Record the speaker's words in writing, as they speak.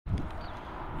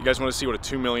You guys want to see what a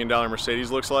 $2 million Mercedes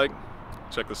looks like?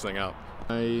 Check this thing out.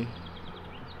 My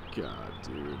God,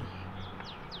 dude.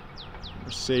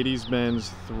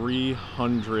 Mercedes-Benz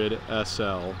 300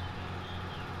 SL.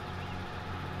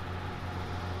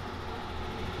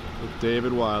 With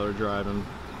David Weiler driving.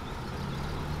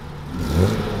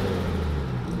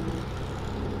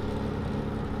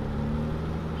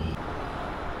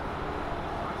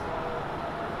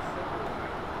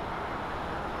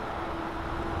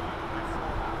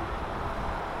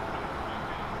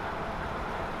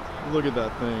 Look at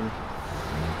that thing.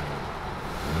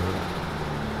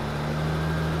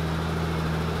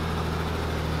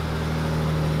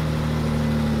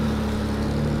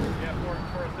 Yeah,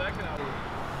 for a second I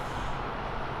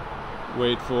was...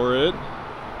 Wait for it.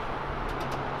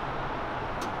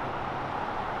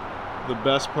 The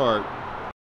best part.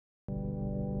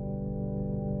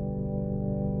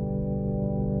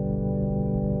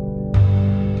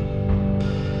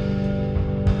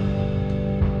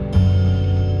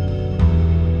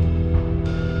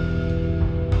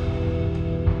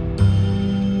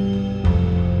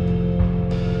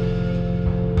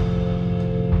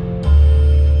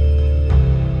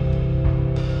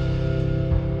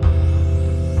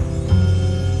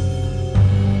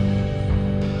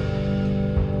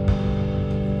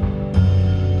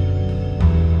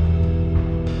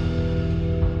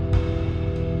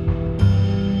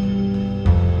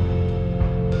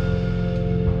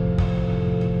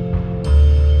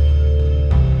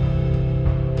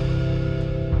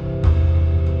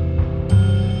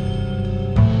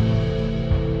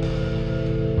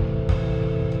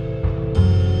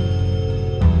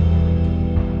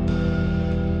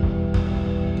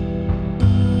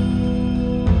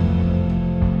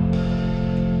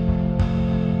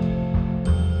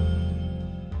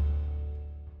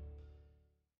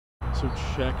 So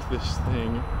check this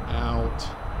thing out.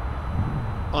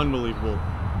 Unbelievable.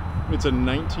 It's a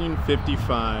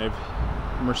 1955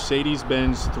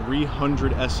 Mercedes-Benz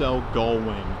 300 SL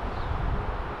Gullwing.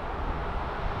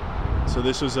 So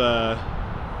this was a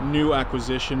new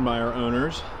acquisition by our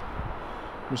owners,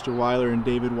 Mr. Weiler and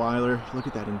David Weiler. Look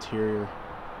at that interior.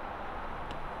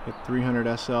 Got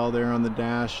 300 SL there on the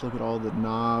dash. Look at all the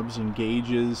knobs and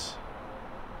gauges.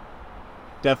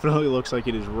 Definitely looks like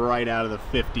it is right out of the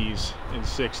 50s and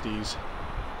 60s.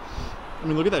 I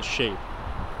mean, look at that shape.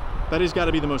 That has got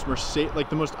to be the most the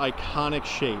most iconic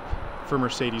shape for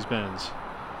Mercedes-Benz.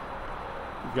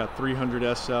 We've got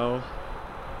 300 SL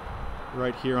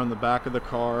right here on the back of the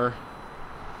car.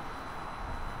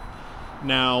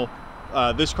 Now,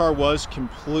 this car was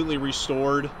completely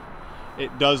restored.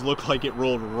 It does look like it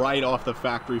rolled right off the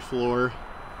factory floor.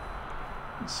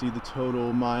 Let's see the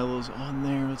total miles on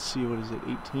there. Let's see, what is it?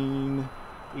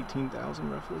 18,000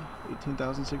 roughly.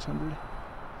 18,600.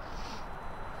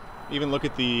 Even look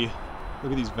at these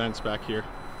vents back here.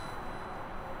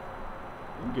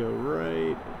 They go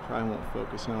right, probably won't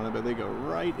focus on it, but they go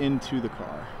right into the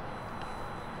car.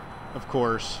 Of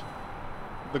course,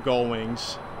 the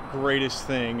Gullwings, greatest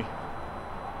thing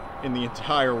in the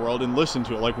entire world. And listen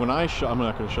to it, like when I'm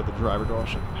not going to shut the driver door, I'll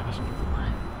shut the passenger door.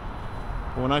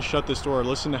 But when I shut this door,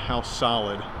 listen to how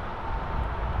solid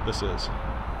this is.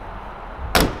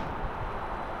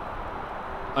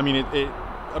 I mean, it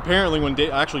apparently when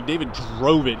David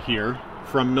drove it here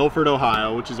from Milford,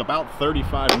 Ohio, which is about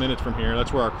 35 minutes from here.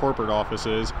 That's where our corporate office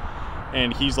is.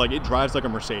 And he's like, it drives like a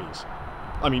Mercedes.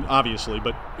 I mean, obviously,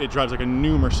 but it drives like a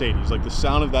new Mercedes. Like the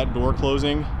sound of that door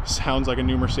closing sounds like a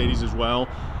new Mercedes as well.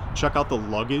 Check out the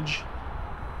luggage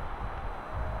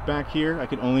back here. I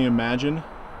can only imagine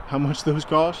how much those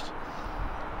cost.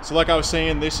 So like I was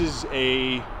saying, this is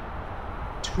a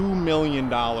 $2 million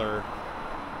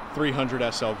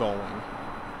 300 SL Gullwing.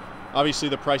 Obviously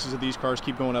the prices of these cars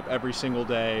keep going up every single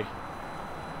day,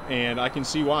 and I can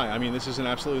see why. I mean, this is an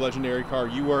absolutely legendary car.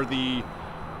 You are the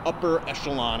upper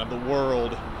echelon of the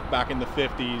world back in the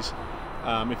 50s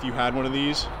if you had one of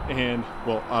these, and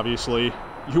well, obviously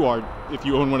you are. If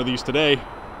you own one of these today,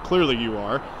 clearly you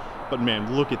are. But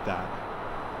man, look at that.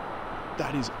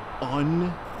 That is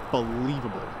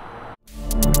unbelievable.